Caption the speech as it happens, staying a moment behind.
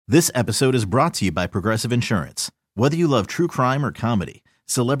This episode is brought to you by Progressive Insurance. Whether you love true crime or comedy,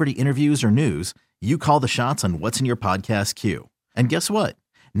 celebrity interviews or news, you call the shots on what's in your podcast queue. And guess what?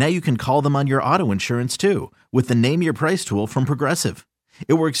 Now you can call them on your auto insurance too with the Name Your Price tool from Progressive.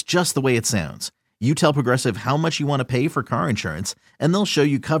 It works just the way it sounds. You tell Progressive how much you want to pay for car insurance, and they'll show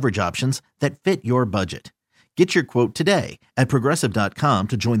you coverage options that fit your budget. Get your quote today at Progressive.com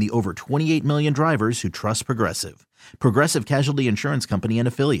to join the over 28 million drivers who trust Progressive. Progressive Casualty Insurance Company and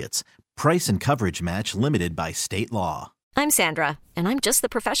Affiliates. Price and coverage match limited by state law. I'm Sandra, and I'm just the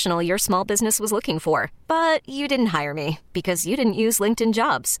professional your small business was looking for. But you didn't hire me because you didn't use LinkedIn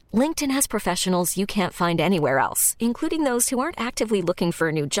Jobs. LinkedIn has professionals you can't find anywhere else, including those who aren't actively looking for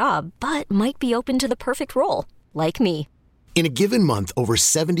a new job, but might be open to the perfect role, like me. In a given month, over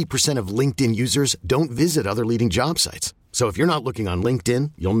 70% of LinkedIn users don't visit other leading job sites. So if you're not looking on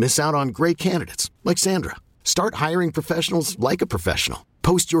LinkedIn, you'll miss out on great candidates like Sandra. Start hiring professionals like a professional.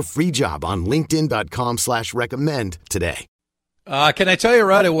 Post your free job on linkedin.com/recommend today. Can I tell you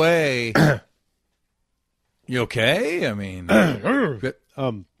right away? You okay? I mean, I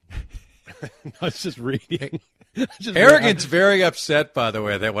was just reading. Harrigan's very upset, by the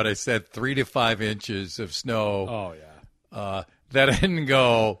way, that when I said 3 to 5 inches of snow. Oh, yeah. That I didn't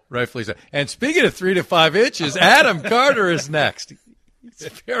go rightfully so. And speaking of 3 to 5 inches, Adam Carter is next. He's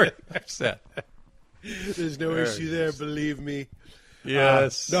very upset. There's no issue there, believe me.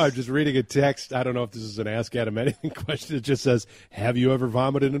 Yes. No, I'm just reading a text. I don't know if this is an Ask Adam Anything question. It just says, have you ever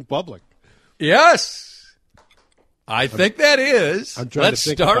vomited in public? Yes. I think that is. Let's to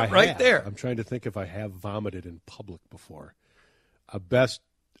think start right there. I'm trying to think if I have vomited in public before.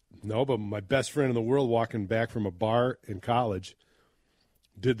 No, but my best friend in the world walking back from a bar in college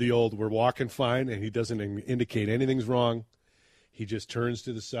did the old, we're walking fine, and he doesn't indicate anything's wrong. He just turns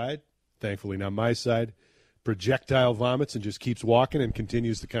to the side, thankfully not my side, projectile vomits, and just keeps walking and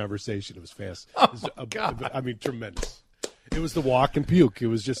continues the conversation. It was fast. God. I mean, tremendous. It was the walk and puke. It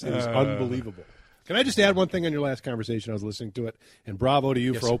was unbelievable. Can I just add one thing on your last conversation? I was listening to it, and bravo to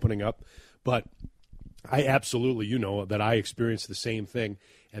you for opening up. But I absolutely, you know, that I experienced the same thing.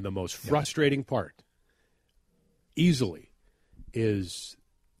 And the most frustrating part, easily, is,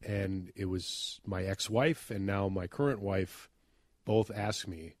 and it was my ex-wife and now my current wife both ask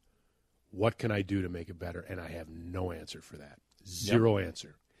me, what can I do to make it better? And I have no answer for that. Zero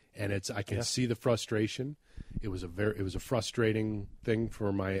answer. And I can see the frustration. It was a frustrating thing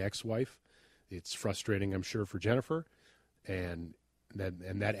for my ex-wife. It's frustrating, I'm sure, for Jennifer. And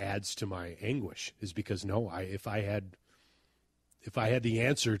that adds to my anguish, is because if I had the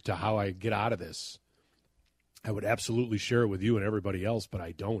answer to how I get out of this, I would absolutely share it with you and everybody else, but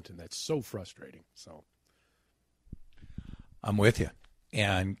I don't, and that's so frustrating. So I'm with you,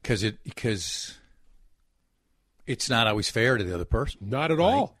 and because it's not always fair to the other person. Not at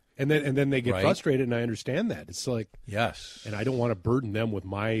all. And then they get frustrated, and I understand that. It's like, yes, and I don't want to burden them with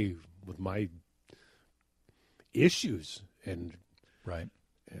my issues, and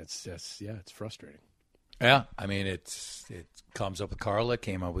it's frustrating. Yeah, I mean, it comes up with Carla,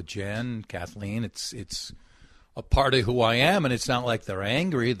 came up with Jen, Kathleen. It's a part of who I am, and it's not like they're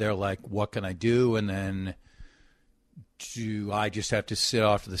angry. They're like, what can I do? And then do I just have to sit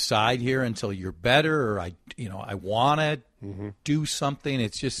off to the side here until you're better? Or I want to do something.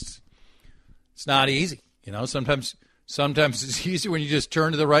 It's not easy. You know, sometimes it's easy when you just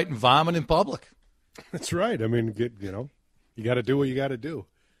turn to the right and vomit in public. That's right. I mean, you got to do what you got to do.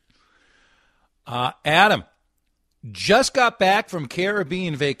 Adam, just got back from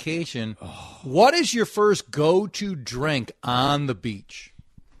Caribbean vacation. What is your first go-to drink on the beach?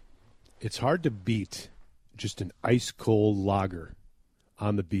 It's hard to beat just an ice-cold lager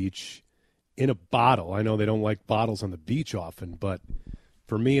on the beach in a bottle. I know they don't like bottles on the beach often, but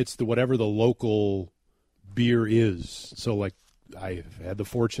for me it's whatever the local beer is. So, like, I had the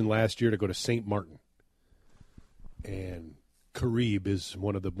fortune last year to go to St. Martin, and Caribe is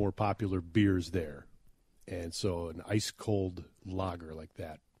one of the more popular beers there. And so an ice-cold lager like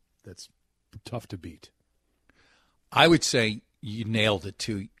that's tough to beat. I would say you nailed it,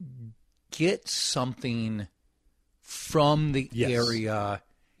 too. Get something from the area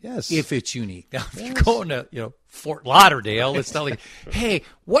if it's unique. Now, if you're going to Fort Lauderdale, it's not like, hey,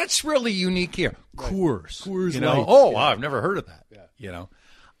 what's really unique here? Coors. Coors Light. Light. Oh, wow, I've never heard of that. Yeah.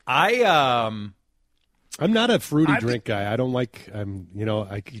 I'm not a fruity drink guy. I don't like. You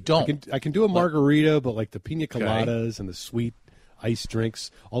don't. I can do a margarita, but like the pina coladas and the sweet ice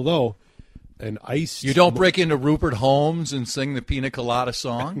drinks. Although an iced, you don't break into Rupert Holmes and sing the pina colada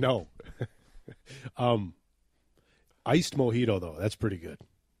song. No. Iced mojito though, that's pretty good.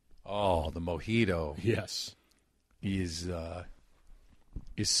 Oh, the mojito. Yes. He's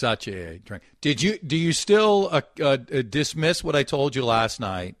is such a drink. Do you still dismiss what I told you last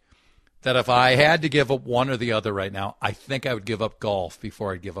night, that if I had to give up one or the other right now, I think I would give up golf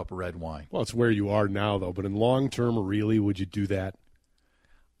before I'd give up red wine? Well, it's where you are now, though. But in long term, really, would you do that?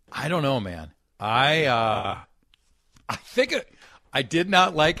 I don't know, man. I think I did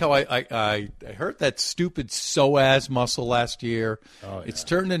not like how I hurt that stupid psoas muscle last year. Oh, yeah. It's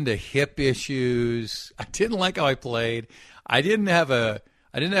turned into hip issues. I didn't like how I played. I didn't have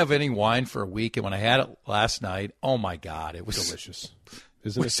any wine for a week, and when I had it last night, oh my God, it was delicious.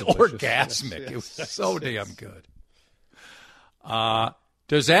 Isn't it delicious? Orgasmic. Yes. It was so damn good.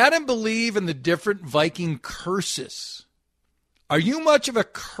 Does Adam believe in the different Viking curses? Are you much of a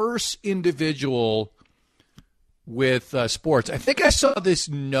curse individual with sports? I think I saw this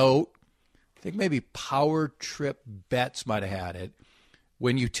note. I think maybe Power Trip Bets might have had it.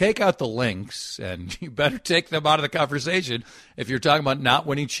 When you take out the links, and you better take them out of the conversation if you're talking about not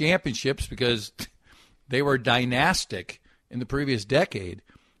winning championships, because they were dynastic in the previous decade.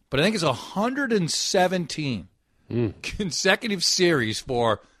 But I think it's 117 consecutive series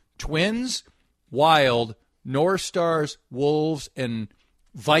for Twins, Wild, North Stars, Wolves, and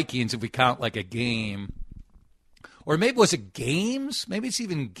Vikings, if we count like a game. Or maybe was it games? Maybe it's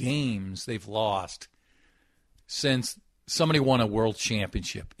even games they've lost since somebody won a world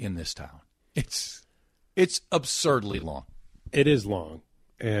championship in this town. It's absurdly long. It is long,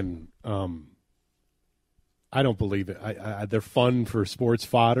 and I don't believe it. They're fun for sports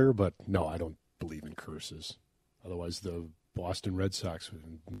fodder, but no, I don't believe in curses. Otherwise, the Boston Red Sox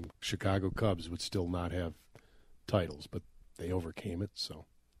and Chicago Cubs would still not have titles, but they overcame it, so.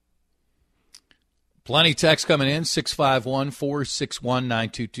 Plenty of text coming in,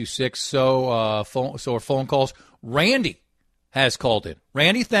 651-461-9226. So our phone calls. Randy has called in.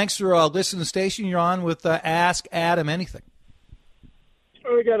 Randy, thanks for listening to the station. You're on with Ask Adam Anything.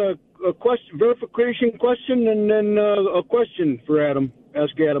 I got a question, verification question, and then a question for Adam.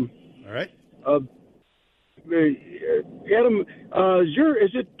 Ask Adam. All right. Adam,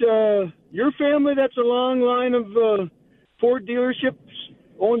 is it your family that's a long line of Ford dealerships,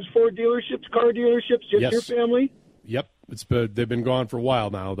 owns Ford dealerships, car dealerships? Just yes. Your family? Yep. They've been gone for a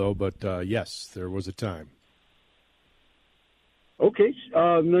while now, though. But yes, there was a time. Okay.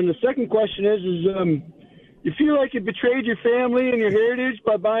 And then the second question is you feel like you betrayed your family and your heritage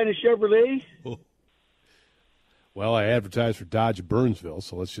by buying a Chevrolet? Well, I advertise for Dodge of Burnsville,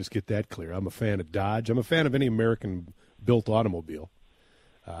 so let's just get that clear. I'm a fan of Dodge. I'm a fan of any American-built automobile.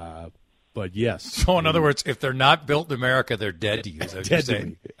 But yes. So, in other words, if they're not built in America, they're dead to you. Is that what you're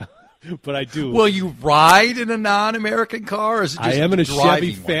saying? But I do. Will you ride in a non-American car? Or is it just I am in a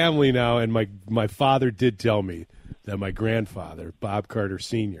Chevy one? family now, and my father did tell me that my grandfather, Bob Carter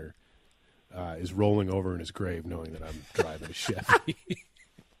Sr., is rolling over in his grave knowing that I'm driving a Chevy.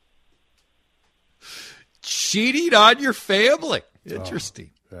 Cheating on your family.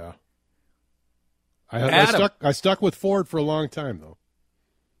 Interesting. Oh, yeah. I stuck with Ford for a long time, though.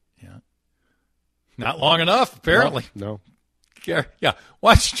 Yeah. Not long enough, apparently. No. Yeah.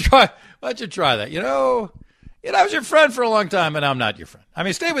 Why don't you try that? I was your friend for a long time, and I'm not your friend. I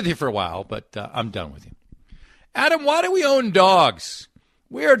mean, stay with you for a while, but I'm done with you. Adam, why do we own dogs?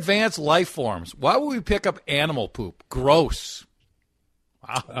 We're advanced life forms. Why would we pick up animal poop? Gross.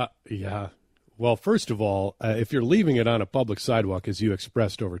 Wow. Yeah. Well, first of all, if you're leaving it on a public sidewalk, as you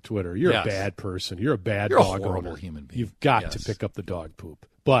expressed over Twitter, you're a bad person. You're a bad dog a horrible owner. Human being. You've got to pick up the dog poop.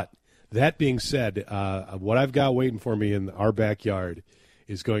 But that being said, what I've got waiting for me in our backyard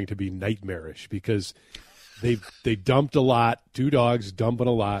is going to be nightmarish because they dumped a lot. 2 dogs dumping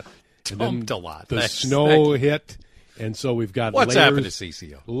a lot. Dumped a lot. The snow hit. And so we've got what's happened to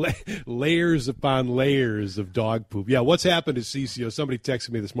CCO? Layers upon layers of dog poop. Yeah, what's happened to CCO? Somebody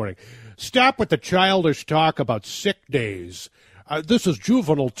texted me this morning. Stop with the childish talk about sick days. This is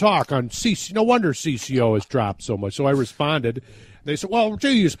juvenile talk on CCO. No wonder CCO has dropped so much. So I responded. They said, well,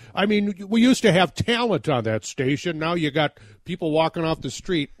 geez, I mean, we used to have talent on that station. Now you got people walking off the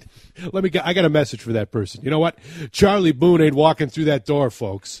street. I got a message for that person. You know what? Charlie Boone ain't walking through that door,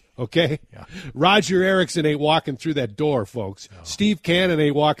 folks. Okay? Yeah. Roger Erickson ain't walking through that door, folks. No. Steve Cannon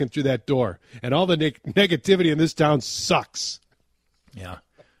ain't walking through that door. And all the negativity in this town sucks. Yeah.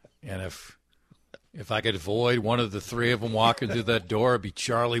 And if I could avoid one of the 3 of them walking through that door, it'd be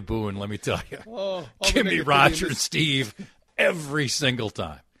Charlie Boone, let me tell you. Give me Roger and Steve every single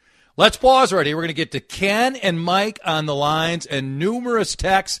time. Let's pause right here. We're going to get to Ken and Mike on the lines and numerous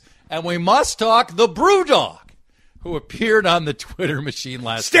texts, and we must talk the Brewdog, who appeared on the Twitter machine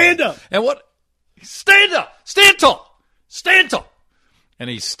last Stand night. up! And what? Stand up! Stand tall! Stand tall! And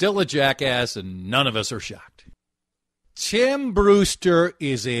he's still a jackass, and none of us are shocked. Tim Brewster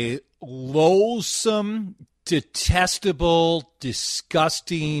is a loathsome, detestable,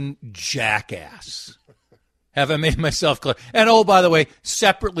 disgusting jackass. Have I made myself clear? And, oh, by the way,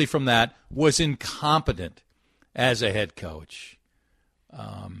 separately from that, was incompetent as a head coach.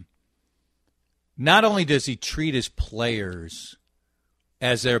 Not only does he treat his players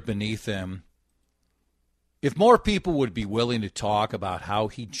as they're beneath him, if more people would be willing to talk about how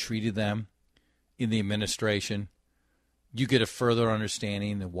he treated them in the administration, you get a further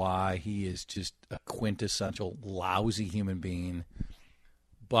understanding of why he is just a quintessential lousy human being.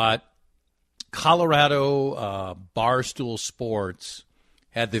 But Colorado Barstool Sports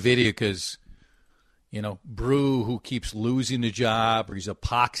had the video because, Brew, who keeps losing the job, or he's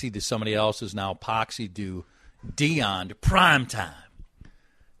epoxied to somebody else, is now epoxied to Dion, to primetime.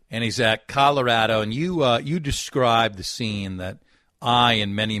 And he's at Colorado, and you described the scene that I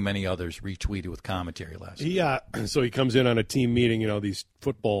and many, many others retweeted with commentary last night. So he comes in on a team meeting. These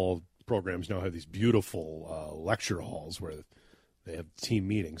football programs now have these beautiful lecture halls where they have team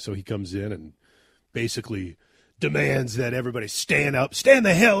meetings. So he comes in and basically demands that everybody stand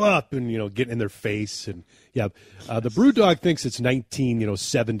the hell up, and get in their face. And the Brewdog thinks it's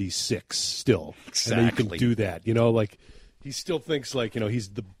 1976 still. Exactly. And you can do that. He still thinks he's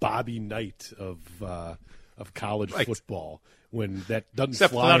the Bobby Knight of college football, when that doesn't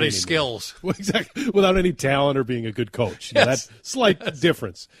except fly without anymore. any skills. Well, exactly, without any talent or being a good coach. Yes. That slight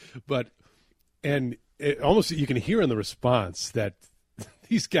difference, and it almost you can hear in the response that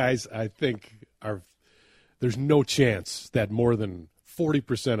these guys, I think, are. There's no chance that more than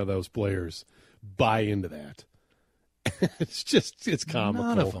 40% of those players buy into that. It's comical.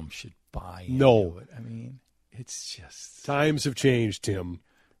 None of them should buy into it. I mean, it's just times have changed, Tim.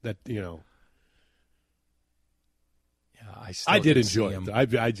 That Yeah, I did enjoy it. I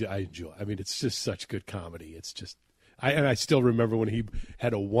enjoy it. I mean, it's just such good comedy. It's just I still remember when he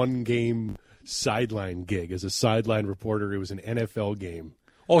had a one-game sideline gig as a sideline reporter. It was an NFL game.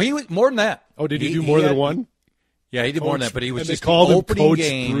 Oh, he was more than that. Oh, did he do more than one? Yeah, he did more than that, but he was just called him opening Coach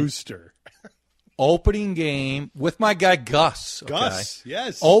game. Brewster. Opening game with my guy Gus. Okay? Gus,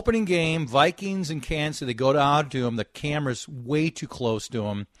 yes. Opening game, Vikings and Kansas. They go down to him. The camera's way too close to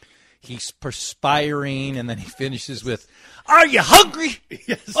him. He's perspiring, and then he finishes with, "Are you hungry?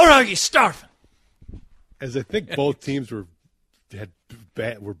 Yes. Or are you starving?" As I think both teams were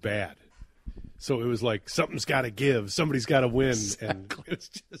bad. So it was like something's got to give, somebody's got to win, exactly. And it's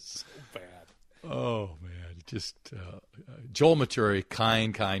just so bad. Oh man, just Joel Maturi,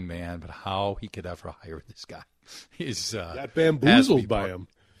 kind man, but how he could ever hire this guy is got bamboozled by him.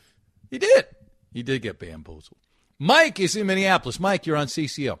 He did get bamboozled. Mike is in Minneapolis. Mike, you're on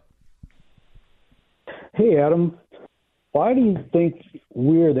CCO. Hey, Adam. Why do you think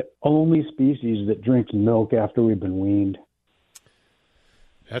we're the only species that drink milk after we've been weaned?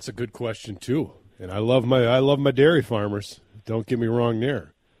 That's a good question too, and I love my dairy farmers. Don't get me wrong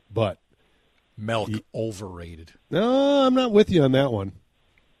there, but milk overrated. No, I'm not with you on that one.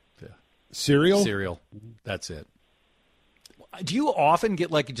 Yeah. Cereal. That's it. Do you often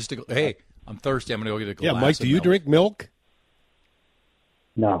get just to go? Hey, I'm thirsty. I'm going to go get a glass. Yeah, Mike. Do you drink milk?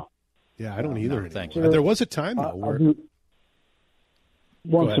 No. Yeah, I don't either. Thank you. There was a time though where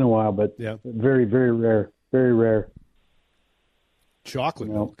once in a while, but very, very rare. Very rare. Chocolate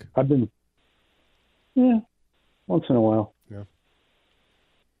milk. I've been, once in a while. Yeah.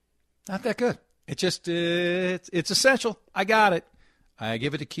 Not that good. It just it's essential. I got it. I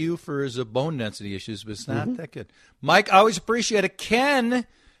give it a Q for his bone density issues, but it's not that good. Mike, I always appreciate it. Ken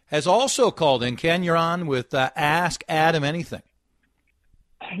has also called in. Ken, you're on with Ask Adam Anything.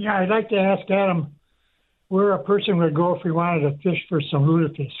 Yeah, I'd like to ask Adam where a person would go if we wanted to fish for some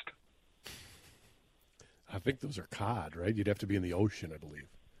lutefisk. I think those are cod, right? You'd have to be in the ocean, I believe.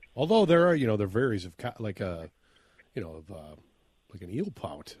 Although there are, there varies of like an eel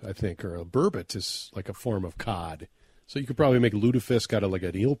pout, I think, or a burbot is like a form of cod. So you could probably make lutefisk out of like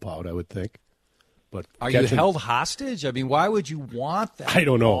an eel pout, I would think. But are you held hostage? I mean, why would you want that? I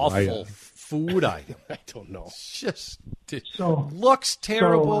don't know. Awful food item. I don't know. It's just looks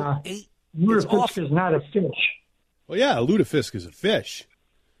terrible. Lutefisk is not a fish. Well, yeah, a lutefisk is a fish.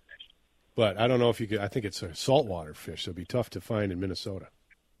 But I don't know if you could. I think it's a saltwater fish, so it'd be tough to find in Minnesota.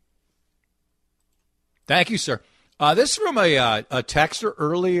 Thank you, sir. This is from a texter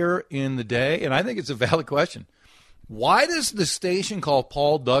earlier in the day, and I think it's a valid question. Why does the station call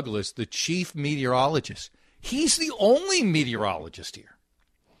Paul Douglas the chief meteorologist? He's the only meteorologist here.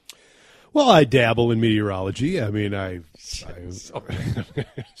 Well, I dabble in meteorology. I mean,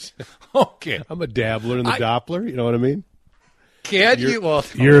 okay. I'm a dabbler in the Doppler. You know what I mean? Can you? Well,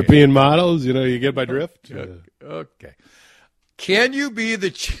 European models, you get my drift? Okay. Can you be the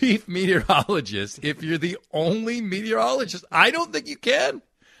chief meteorologist if you're the only meteorologist? I don't think you can.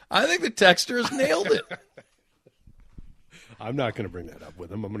 I think the texter has nailed it. I'm not going to bring that up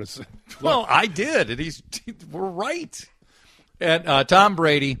with him. I'm going to say. Well, I did, and we're right. And Tom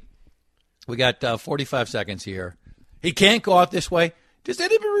Brady, we got 45 seconds here. He can't go out this way. Does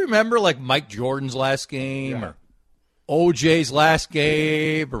anybody remember, like, Mike Jordan's last game or OJ's last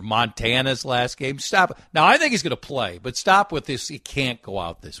game or Montana's last game? Stop. Now, I think he's going to play, but stop with this. He can't go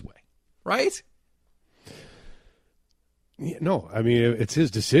out this way, right? Yeah, no, I mean, it's his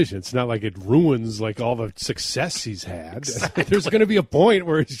decision. It's not like it ruins, like, all the success he's had. Exactly. There's going to be a point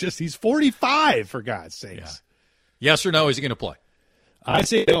where he's 45, for God's sakes. Yeah. Yes or no, is he going to play? I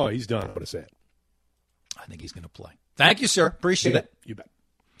say no, he's done. I'm going to say it. I think he's going to play. Thank you, sir. Appreciate it. You bet.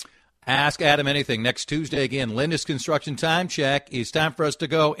 Ask Adam anything. Next Tuesday, again, Lindus Construction Time Check. It's time for us to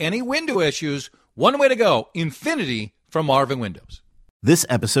go. Any window issues, one way to go, Infinity from Marvin Windows. This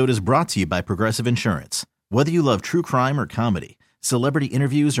episode is brought to you by Progressive Insurance. Whether you love true crime or comedy, celebrity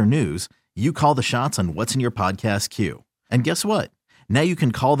interviews or news, you call the shots on what's in your podcast queue. And guess what? Now you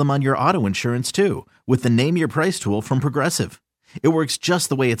can call them on your auto insurance too with the Name Your Price tool from Progressive. It works just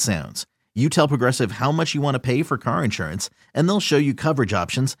the way it sounds. You tell Progressive how much you want to pay for car insurance, and they'll show you coverage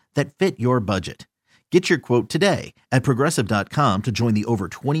options that fit your budget. Get your quote today at Progressive.com to join the over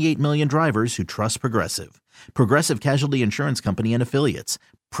 28 million drivers who trust Progressive. Progressive Casualty Insurance Company and Affiliates.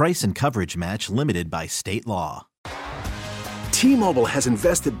 Price and coverage match limited by state law. T-Mobile has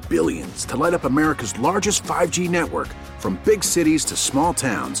invested billions to light up America's largest 5G network, from big cities to small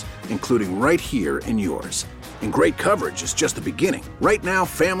towns, including right here in yours. And great coverage is just the beginning. Right now,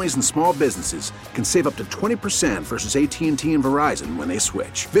 families and small businesses can save up to 20% versus AT&T and Verizon when they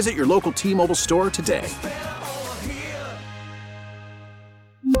switch. Visit your local T-Mobile store today.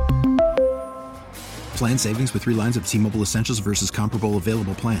 Plan savings with 3 lines of T-Mobile Essentials versus comparable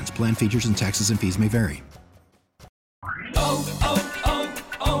available plans. Plan features and taxes and fees may vary.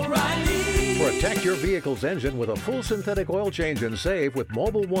 Protect your vehicle's engine with a full synthetic oil change and save with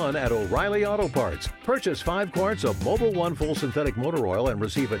Mobil 1 at O'Reilly Auto Parts. Purchase 5 quarts of Mobil 1 full synthetic motor oil and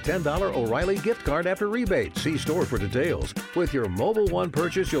receive a $10 O'Reilly gift card after rebate. See store for details. With your Mobil 1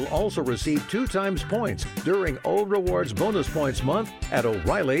 purchase, you'll also receive 2 times points during O Rewards Bonus Points Month at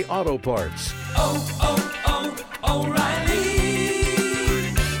O'Reilly Auto Parts. O'Reilly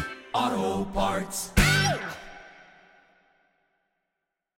Auto Parts.